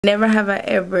Never have I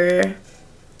ever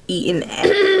eaten ass.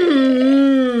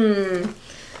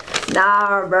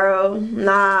 Nah, bro.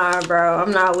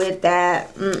 I'm not with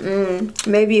that.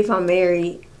 Maybe if I'm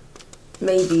married.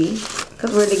 Maybe.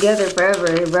 Because we're together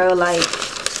forever, bro. Like,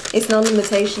 it's no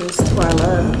limitations to our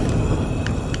love.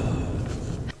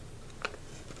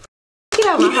 Get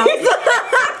out of my house.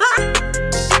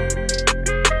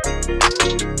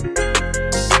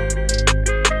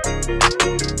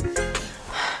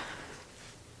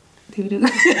 Doo-doo.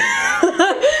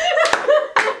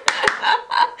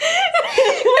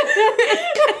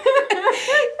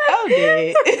 I'm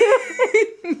dead.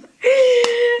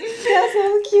 That's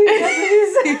so cute.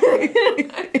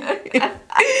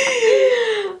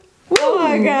 Oh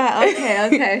my god.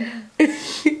 Okay.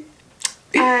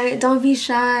 Alright, don't be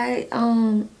shy.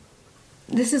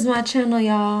 This is my channel,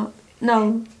 y'all.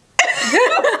 No.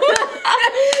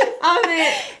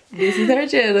 This is her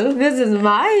channel. This is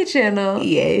my channel.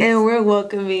 Yes. And we're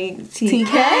welcoming TK.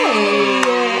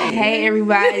 Hey,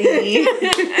 everybody.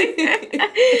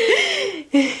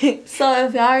 So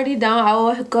if y'all already don't, I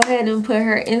will go ahead and put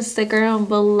her Instagram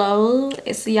below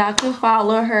so y'all can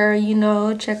follow her, you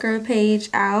know, check her page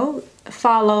out.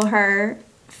 Follow her.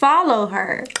 Follow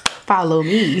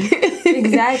me.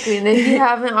 Exactly. And if you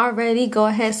haven't already, go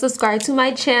ahead, subscribe to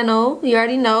my channel. You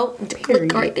already know.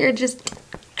 Click right there. Just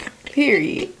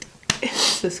period.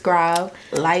 Subscribe,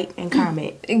 like, and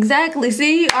comment. Exactly.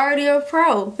 See, you already a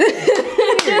pro.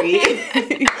 Period.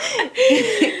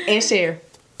 And share.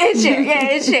 Yeah,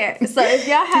 and share. So if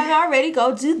y'all haven't already,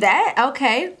 go do that.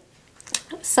 Okay.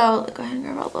 So go ahead and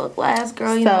grab a little glass,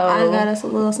 girl. You know, I got us a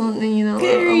little something, you know.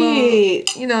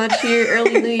 Period. You know, cheer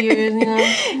early New Year's, you know.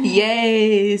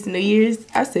 Yes, New Year's.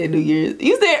 I said New Year's.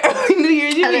 You said early New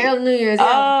Year's. I said early New Year's. Yeah.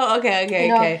 Oh, okay.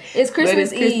 You know, it's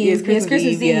Christmas Eve. It's Christmas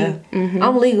Eve. Yeah.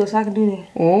 I'm legal, so I can do that.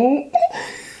 Oh.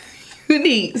 Who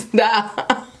needs? Nah.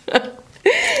 What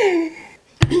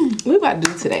we about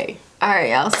to do today? Alright,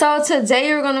 y'all. So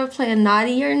today we're gonna play a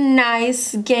naughty or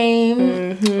nice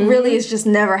game. Really, it's just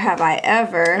never have I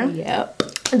ever. Yep.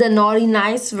 The naughty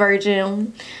nice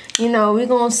version. You know, we're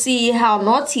gonna see how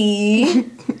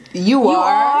naughty you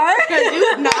are.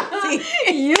 You naughty.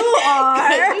 You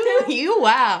are. You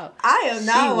wild. I am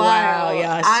not wild,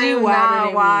 y'all. She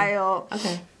not wild.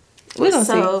 Okay. We're gonna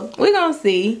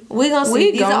see.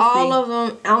 These are all of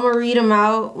them. I'm gonna read them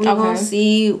out. We're gonna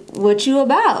see what you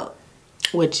about.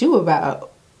 What you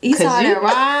about? You saw that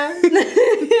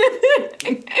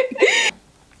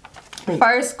rhyme?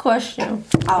 First question.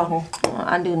 Oh,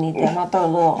 I do need that. I throw a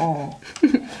little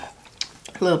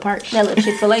little parch. That little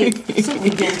Chick-fil-A soup we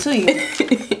getting to you.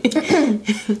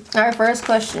 Alright, first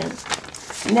question.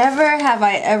 Never have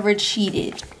I ever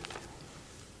cheated.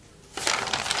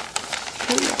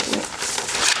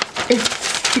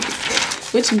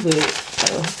 What you put?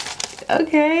 Oh.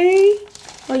 Okay.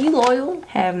 Well, you loyal.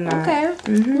 Have not. Okay.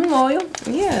 You loyal.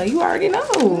 Yeah, you already know.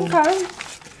 Okay.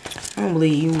 I don't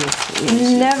believe you.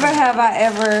 Never have I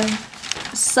ever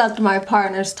sucked my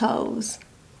partner's toes.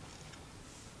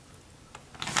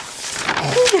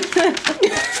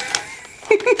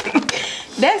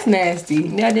 That's nasty.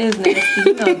 That is nasty.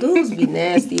 You know, dudes be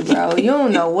nasty, bro. You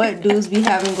don't know what dudes be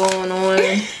having going on.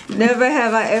 Never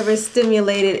have I ever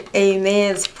stimulated a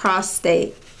man's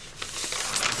prostate.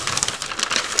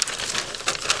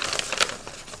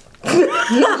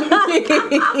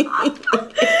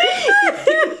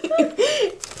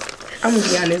 I'm gonna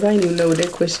be honest, I didn't even know what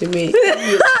that question meant.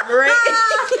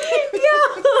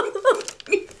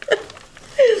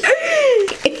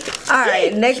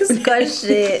 Alright, next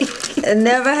question.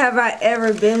 Never have I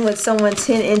ever been with someone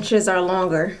 10 inches or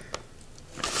longer.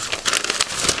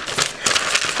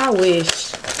 I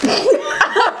wish.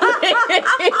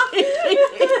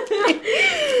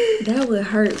 That would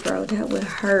hurt, bro. That would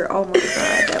hurt. Oh my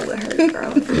god, that would hurt,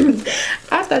 bro.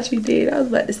 I thought you did. I was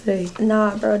about to say.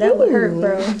 Nah, bro, that would hurt,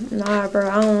 bro. Nah, bro,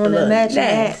 I don't want to imagine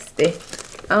nasty. that.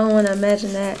 I don't want to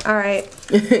imagine that. All right.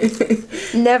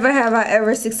 Never have I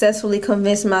ever successfully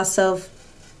convinced my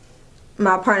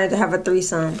partner to have a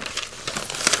threesome.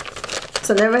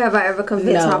 So never have I ever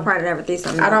convinced my partner to have a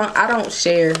threesome. No. I don't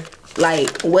share.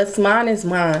 Like, what's mine is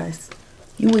mine.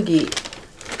 You would get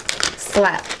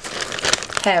slapped.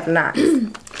 Have not.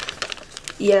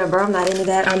 Yeah, bro, I'm not into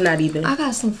that. I'm not either. I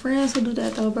got some friends who do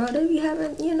that though, bro. They be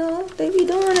having, you know, they be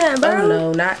doing that, bro. Oh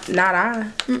no, not I.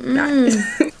 Not.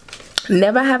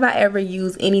 Never have I ever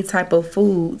used any type of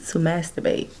food to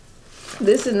masturbate.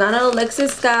 This is not an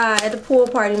Alexis Sky at the pool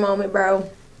party moment, bro.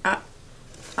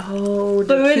 Oh,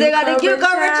 they got the cucumber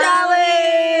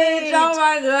challenge. Oh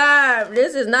my god,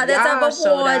 this is not that type of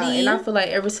party. And I feel like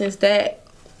ever since that,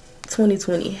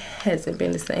 2020 hasn't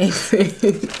been the same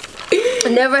since.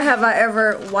 Never have I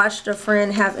ever watched a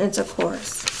friend have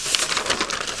intercourse.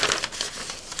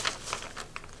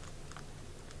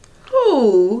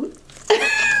 Who?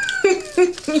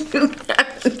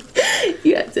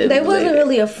 They wasn't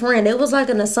really a friend. It was like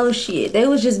an associate. They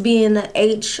was just being the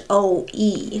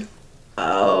HOE.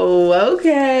 Oh,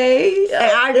 okay.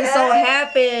 And I just so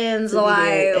happens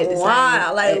like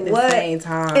wow, like what? Same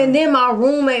time. And then my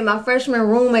roommate, my freshman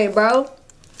roommate, bro.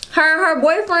 Her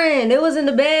boyfriend, it was in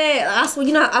the bed. I swear,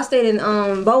 you know, I stayed in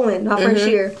Bowen my first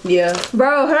year. Yeah.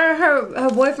 Bro, her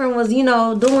boyfriend was, you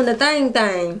know, doing the thing.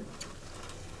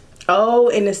 Oh,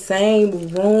 in the same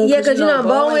room. Yeah, cause you know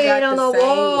Bowen ain't on the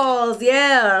walls.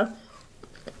 Yeah.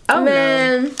 Oh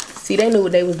man. No. See, they knew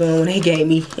what they was doing when they gave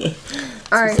me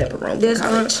all right, separate rooms. This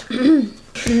one.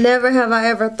 Never have I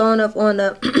ever thrown up on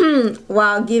a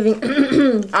while giving.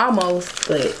 Almost,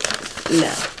 but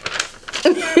no.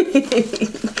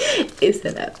 It's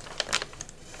enough.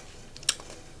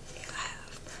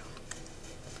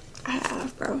 I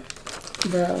have, bro.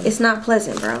 Bro. It's not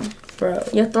pleasant, bro. Bro.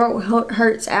 Your throat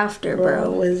hurts after, bro.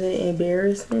 Was it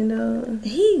embarrassing though?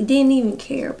 He didn't even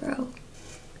care, bro.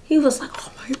 He was like,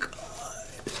 oh my god.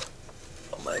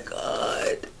 Oh my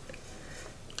god.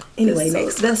 Anyway,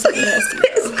 that's next question.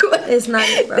 It's not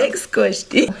it, bro. Next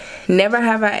question. Never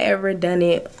have I ever done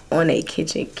it on a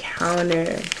kitchen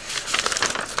counter.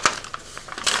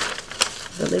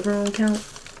 The living room count?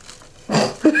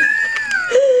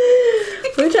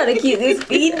 We're trying to keep this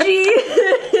PG.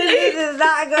 This is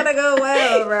not gonna go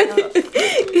well, bro.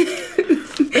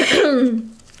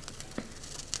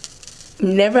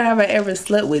 Never have I ever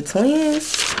slept with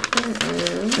twins.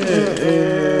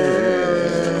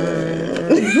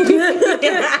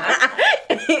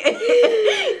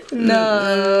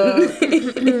 No.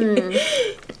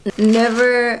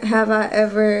 Never have I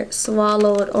ever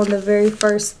swallowed on the very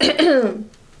first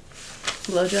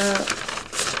blowjob.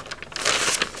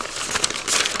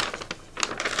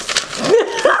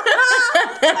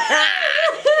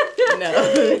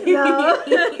 No.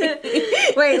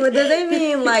 Wait, does they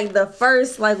mean like the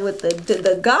first, like with the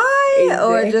guy,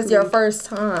 exactly. Or just your first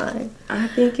time? I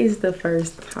think it's the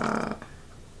first time.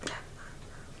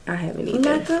 I haven't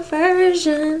either. Like a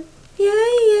version. Yeah.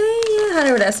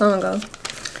 However that song go.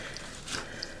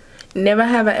 Never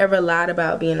have I ever lied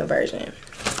about being a virgin.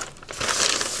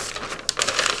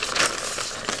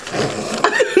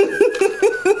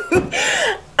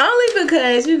 Only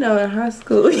because, you know, in high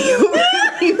school,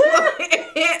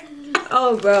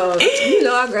 oh, bro. You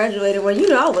know I graduated when, you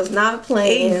know, I was not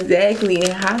playing. Exactly.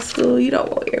 In high school, you don't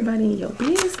want everybody in your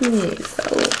business. So,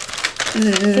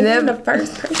 never the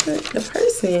first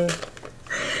person.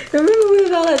 Remember we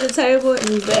was all at the table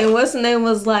and what's the name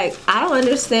was like, I don't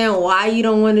understand why you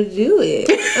don't want to do it.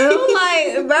 And I'm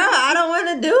like, bro, I don't want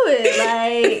to do it.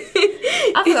 Like,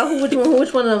 I forgot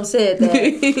which one of them said that.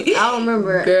 I don't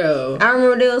remember. Girl. I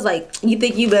remember they was like, you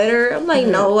think you better? I'm like,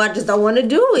 no, I just don't want to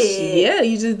do it. Yeah,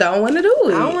 you just don't want to do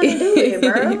it. I don't want to do it,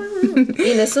 bro.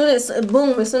 And as soon as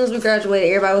we graduated,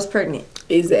 everybody was pregnant.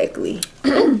 Exactly.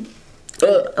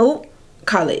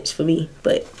 College for me,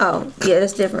 but. Oh, yeah,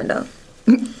 that's different though.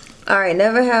 Alright,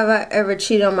 never have I ever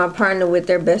cheated on my partner with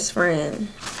their best friend.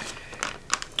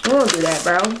 I don't do that,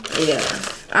 bro. Yeah,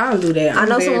 I don't do that. I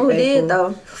know someone who did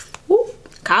though. Woo.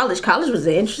 College was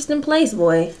an interesting place,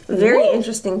 boy. Very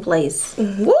interesting place.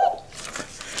 Woo.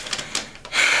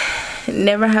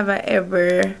 Never have I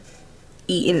ever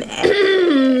eaten ass.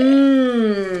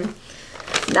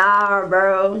 Nah,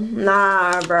 bro.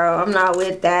 I'm not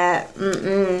with that.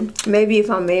 Maybe if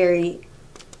I'm married.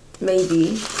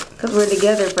 Maybe. Because we're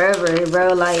together forever,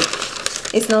 bro. Like,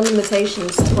 it's no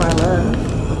limitations to our love.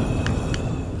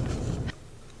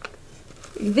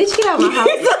 Bitch, get out of my house.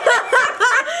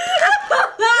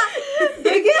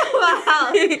 Get out of my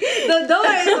house. The door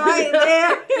is right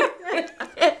there.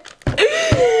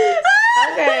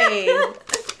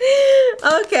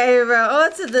 Okay, bro. On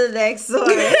to the next one.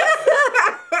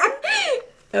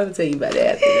 I'm going to tell you about that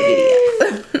after the video.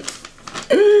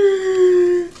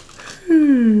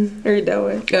 Where you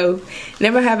doing? Go.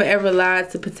 Never have I ever lied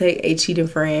to protect a cheating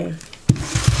friend.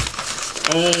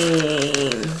 And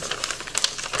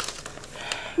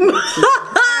I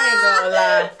ain't gonna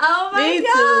lie. Oh my God. Me too.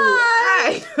 I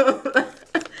ain't gonna lie.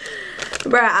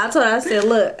 Bruh, I told her, I said,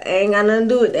 look, I ain't got nothing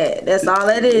to do with that. That's all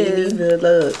it is.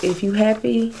 Look, if you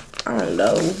happy, I don't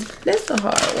know. That's a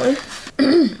hard one.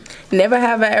 Never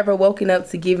have I ever woken up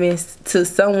to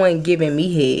someone giving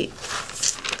me head.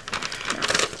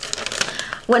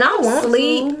 When I want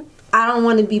sleep, I don't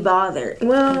want to be bothered.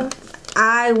 Well,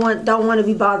 I don't want to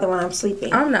be bothered when I'm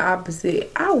sleeping. I'm the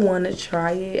opposite. I want to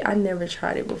try it. I never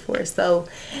tried it before. So,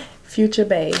 future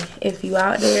bae, if you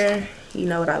out there, you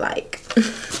know what I like.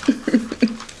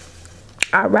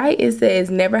 All right, it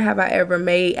says, never have I ever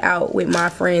made out with my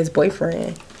friend's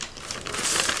boyfriend.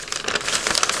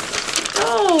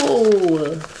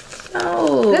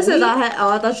 No. This is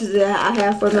I thought you said I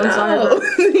have for them. I'm sorry, bro.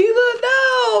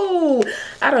 No.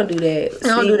 I don't do that. I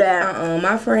don't do that.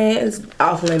 My friends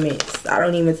off limits. I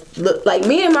don't even look like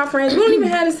me and my friends. We don't even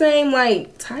have the same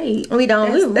like type. We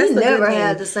don't. We never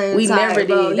had the same. We type, never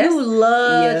bro. did. You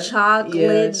love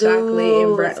chocolate, chocolate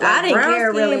and brown. Like I didn't brown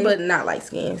care skin, really, but not light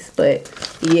skins. But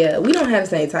yeah, we don't have the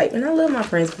same type, and I love my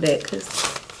friends for that. Cause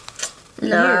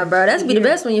nah, bro, that's be the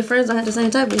best when your friends don't have the same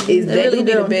type as you. They really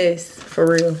be the best for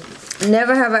real.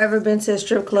 Never have I ever been to a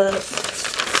strip club.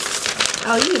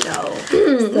 Oh, you know.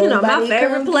 You know, my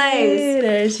favorite place.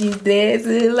 Her. She's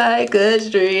dancing like a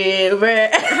stripper.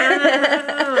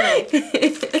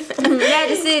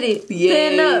 Magic City.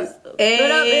 Pin up. Hey.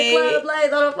 Put up in club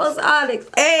plays on the post Onyx.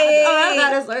 Hey. I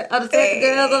got to on the second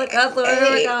girls on the console.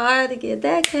 Working hard to get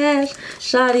that cash.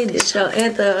 Shawty, this your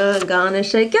anthem. Gonna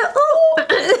shake your ooh.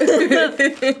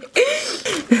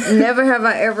 Never have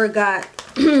I ever got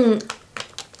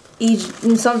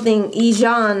Ejan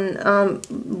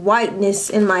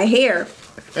whiteness in my hair.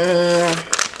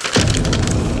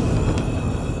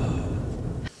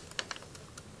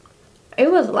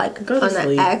 It was like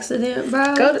an accident,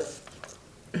 bro.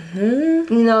 You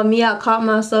know, me, I caught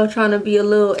myself trying to be a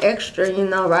little extra, you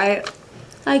know, right?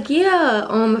 Like, yeah,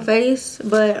 on my face,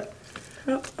 but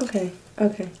okay.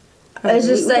 It's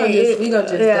just say we gonna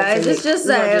just just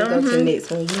say go to the next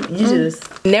one. You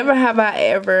just never have I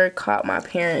ever caught my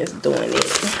parents doing it.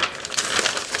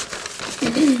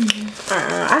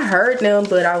 I heard them,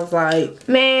 but I was like,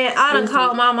 man, I done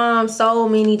caught my mom so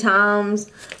many times.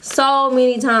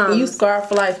 You scarred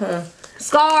for life, huh?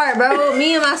 Scarred, bro.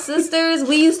 Me and my sisters,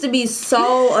 we used to be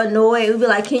so annoyed. We'd be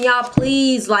like, can y'all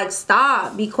please, like,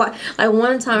 stop, be quiet. Like,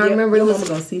 one time I remember your mama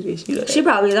gonna see this. She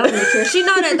probably don't even care. She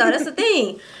know that though. That's the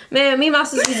thing. Man, me and my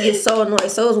sisters used to get so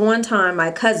annoyed. So it was one time my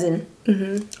cousin.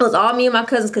 It was all me and my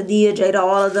cousins, Kadia, Jada,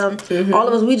 all of them. All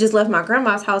of us, we just left my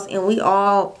grandma's house and we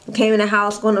all came in the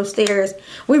house, going upstairs.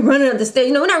 We running up the stairs.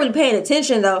 You know, we're not really paying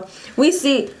attention though. We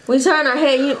turn our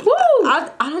head. I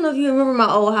don't know if you remember my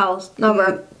old house. No,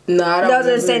 bro. No, I don't. That was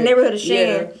in the same neighborhood as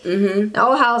Shan. Yeah. The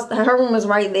old house, her room was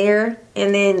right there,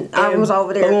 and then I was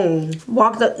over there. Boom.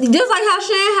 Walked up, just like how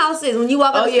Shan house is. When you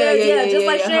walk up the stairs, just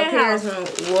like Shan house.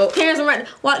 Parents were right,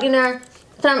 walked in there,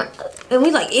 and we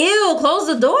like, ew, close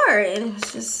the door, and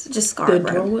it was just scarred.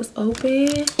 The door was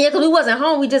open. Yeah, because we wasn't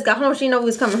home. We just got home. She didn't know we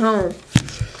was coming home.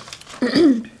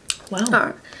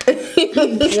 Wow.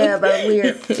 Yeah, but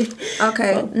weird.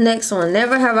 Okay, next one.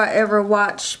 Never have I ever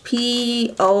watched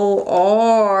PORN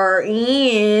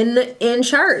in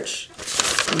church.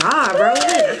 Nah, bro. In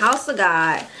the house of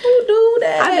God. Who do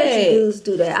that? I bet you dudes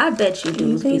do that. I bet you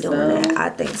dudes be doing so? that. I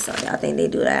think so. I think they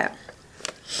do that.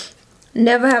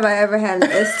 Never have I ever had an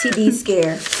STD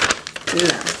scare.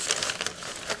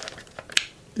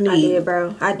 No. I did,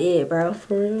 bro.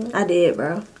 For real? I did,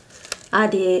 bro. I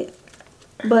did.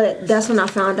 But that's when I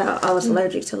found out I was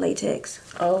allergic to latex.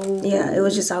 Oh. Yeah, I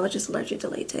was just allergic to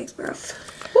latex, bro.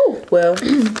 Ooh, well.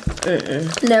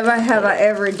 Never have I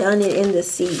ever done it in the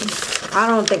sea. I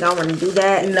don't think I want to do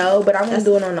that. No, but I want to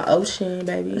do it on the ocean,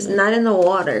 baby. It's not in the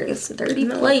water. It's a dirty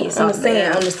place. On the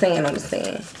sand. It's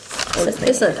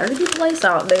a dirty place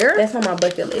out there. That's on my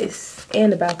bucket list.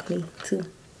 And the balcony, too.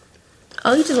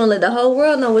 Oh, you just want to let the whole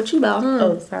world know what you about, huh?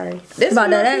 Oh, sorry. This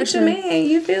about that action, man.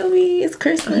 You feel me? It's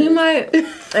Christmas. You might.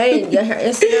 Hey, her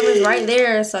Instagram is right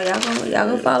there, so y'all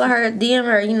gonna follow her, DM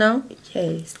her, you know.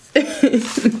 Yes.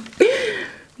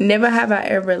 Never have I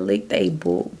ever licked a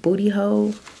booty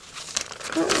hole.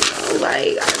 I don't know,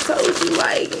 like I told you,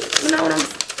 like you know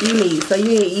what you need. So you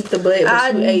didn't eat the butt.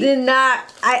 I did not.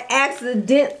 I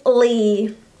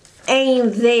accidentally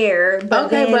aimed there,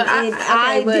 but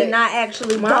I did not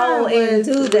actually go and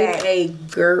do that. A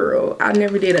girl, I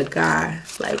never did a guy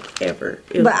like ever.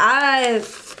 But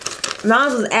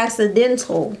mine was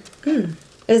accidental.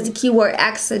 Is the key word,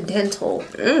 accidental.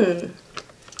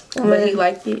 But he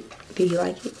liked it. Did he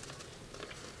like it?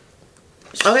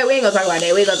 Okay, we ain't gonna talk about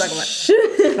that. We ain't gonna talk about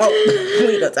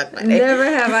that. Never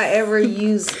have I ever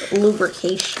used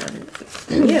lubrication.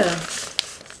 Yeah.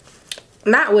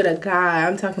 Not with a guy.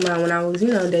 I'm talking about when I was,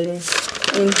 dating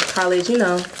in college,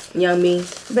 young me.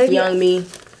 Baby, young me.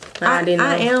 I didn't know.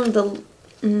 I am the...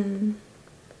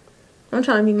 I'm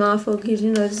trying to be mindful because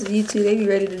you know this is YouTube. They be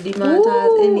ready to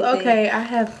demonetize anything. Okay, I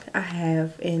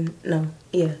have, and no,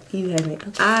 yeah, you haven't.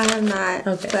 Okay. I have not.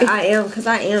 Okay, but I am because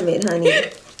I am it, honey.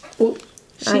 Ooh,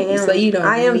 I am. So you don't.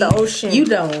 I am the ocean. You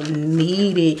don't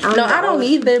need it. I don't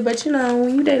either. But you know,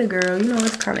 when you date a girl, you know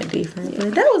it's kind of different.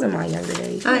 But that was in my younger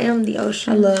days. I am the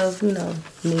ocean. I love, you know,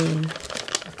 men,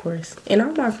 of course, and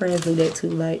all my friends do that too.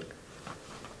 Like.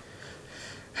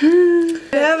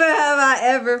 Never have I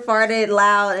ever farted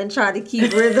loud and tried to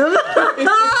keep rhythm. No,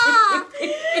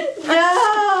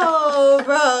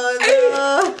 bro,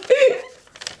 no.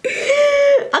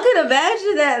 I could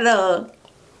imagine that though.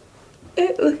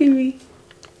 Look at me.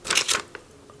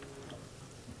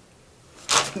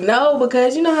 No,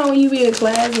 because you know how when you be in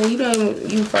class and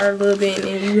you fart a little bit and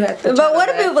then you have to. But what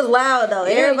if it was loud though?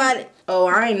 Yeah, everybody.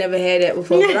 I ain't never had that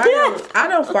before. But I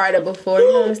don't fart it before.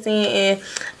 You know what I'm saying? And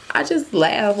I just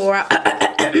laugh or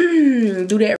I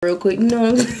do that real quick. You know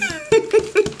what I'm saying?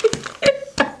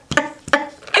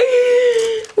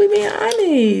 We being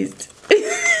honest.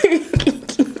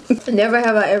 Never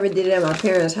have I ever did it at my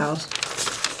parents' house.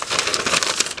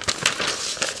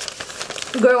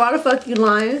 Girl, why the fuck you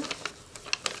lying?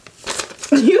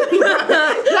 You lying.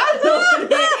 I'm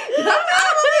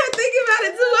thinking about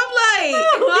it too. I'm like,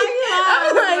 why you lying?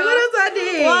 I'm like, what else I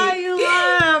did? Why you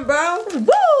lying, bro?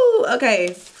 Woo!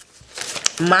 Okay.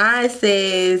 Mine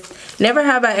says, never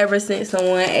have I ever sent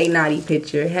someone a naughty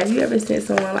picture. Have you ever sent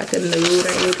someone like a nude or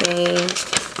anything?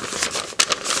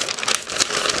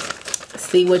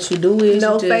 See, what you do is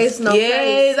no face, no face.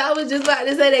 Yes, I was just about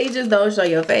to say that you just don't show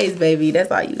your face, baby. That's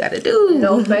all you gotta do.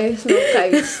 No face, no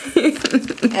case.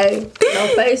 Hey, no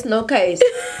face, no case.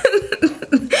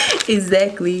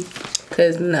 Exactly.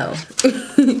 Cause no.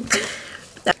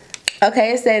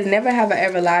 Okay, it says, never have I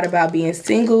ever lied about being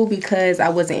single because I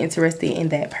wasn't interested in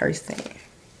that person.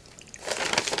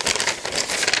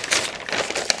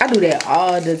 I do that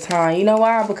all the time. You know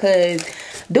why? Because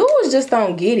dudes just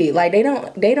don't get it. Like they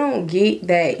don't get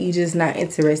that you just not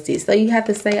interested. So you have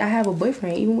to say, I have a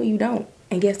boyfriend even when you don't.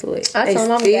 And guess what? They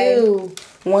still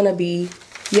wanna be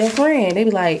your friend. They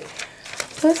be like,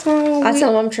 what's wrong with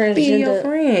tell them I'm transgender. Be your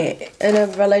friend in a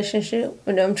relationship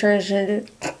with them transgender.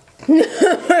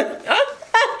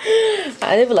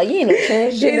 They be like, you ain't no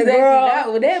transgender girl.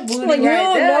 Not with that booty like, you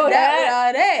don't know that.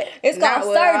 that. It's called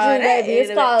surgery, baby.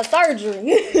 It's called surgery.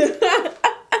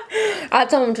 I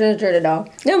told them transgender though.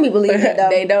 They don't be believing it though.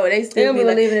 They don't. They still be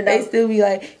believing it though. They still be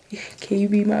like, can you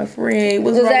be my friend?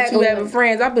 What's wrong with you having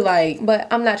friends? I'll be like, but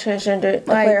I'm not transgender. To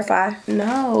clarify,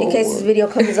 no. In case this video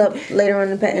comes up later on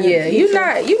in the past. Yeah, you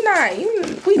not.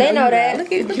 They know that.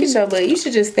 Look at your butt. You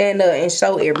should just stand up and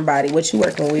show everybody what you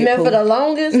working with. Man, for the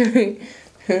longest,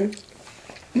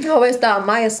 I always thought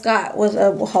Maya Scott was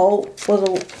a real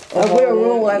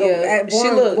room like a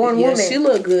born woman. She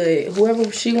looked good.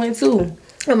 Whoever she went to.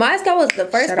 And Maya Scott was the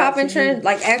first popping trend,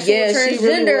 like actual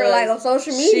transgender, really like on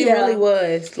social media. She really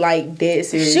was like dead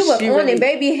serious. She was on it.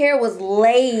 Baby hair was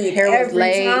laid.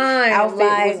 Every time. Outfit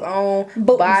was on.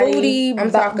 Body. Booty.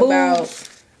 I'm talking about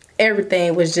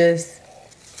everything was just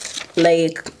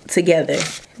laid together.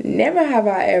 Never have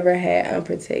I ever had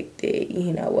unprotected.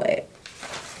 You know what?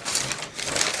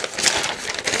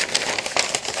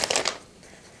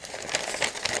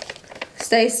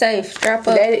 Stay safe. Strap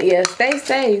up. Stay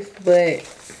safe, but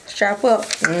strap up.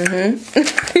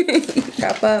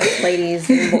 Strap up, ladies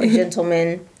and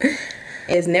gentlemen.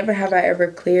 It's never have I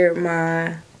ever cleared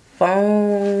my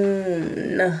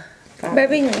phone. Baby.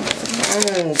 Baby. I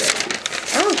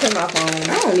don't clear my phone.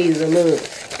 I don't need to look.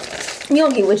 You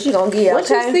don't get what you gonna get. What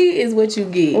you see is what you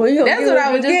get. That's what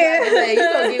I was just about to say. You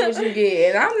gonna get what you get,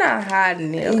 and I'm not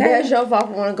hiding it. Okay, that's your fault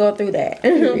for want to go through that.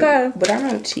 Okay, but I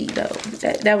don't cheat though.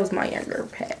 That was my younger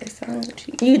past. I don't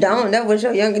cheat. You don't. That was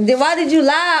your younger. Then why did you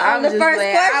lie on the first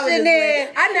question? Then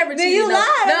I never cheated. You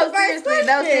lied on the first question.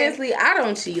 No, seriously, I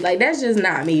don't cheat. Like that's just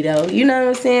not me though. You know what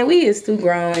I'm saying? We is too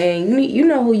grown, and you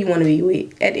know who you want to be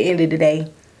with at the end of the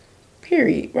day.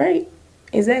 Period. Right?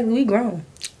 Exactly. We grown.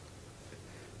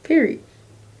 Period.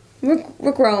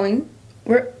 We're growing.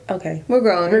 We're growing.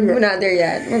 We're not there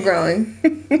yet. We're growing.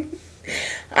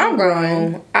 I'm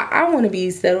grown. I want to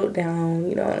be settled down.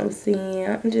 You know what I'm saying?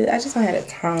 I just don't have the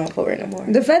time for it no more.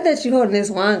 The fact that you holding this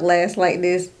wine glass like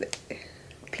this,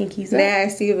 pinkies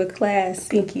nasty of a class.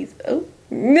 Pinkies. Oh.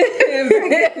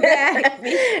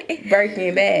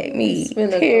 Birkin bag. Me.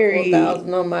 Spend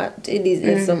 $2,000 on my titties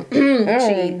and some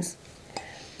cheese.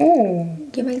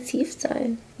 Get my teeth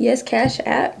done. Yes, Cash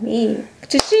App me.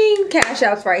 Cha-ching. Cash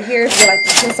App's right here if you like to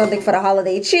send something for the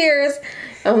holiday. Cheers.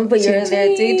 I'm gonna put you in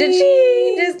there too.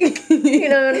 Cha-ching. Just, you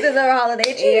know, this is our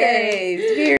holiday. Cheers.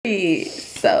 Yes, period.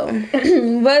 So, but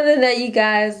other than that, you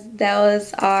guys, that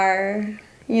was our,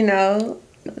 you know,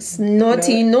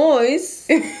 naughty noise.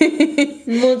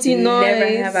 Naughty noise.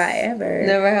 Never have I ever.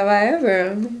 Never have I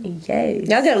ever. Yes.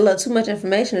 Y'all get a little too much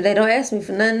information today. Don't ask me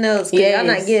for nothing else, because y'all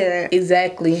not getting it.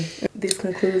 Exactly. This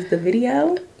concludes the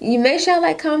video. You make sure y'all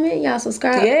like, comment, y'all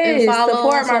subscribe, yes, and follow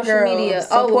support on my social girl. media.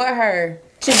 Support her.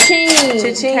 Cha-ching.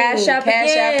 Cha-ching. Cash out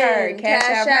her. again. Cash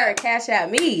out her. Cash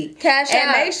out me. Cash and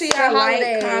out. make sure y'all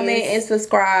like, comment, and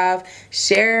subscribe.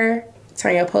 Share.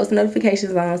 Turn your post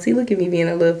notifications on. See, look at me being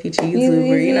a little future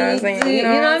YouTuber. You know what I'm saying? You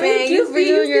know what I mean? Cute for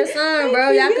you and your son, bro.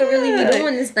 Y'all could really be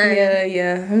doing this thing.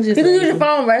 Yeah. I'm just. You can use your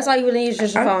phone, bro. That's all you really use,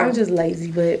 just your phone. I'm just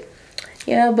lazy, but.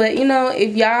 Yeah, but you know,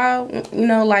 if y'all, you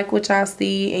know, like what y'all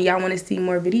see and y'all want to see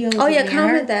more videos. Oh yeah,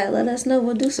 comment that. Let us know.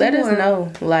 We'll do some more. Let us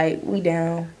know. Like, we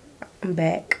down. I'm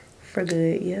back for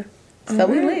good, yeah. So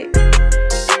we lit.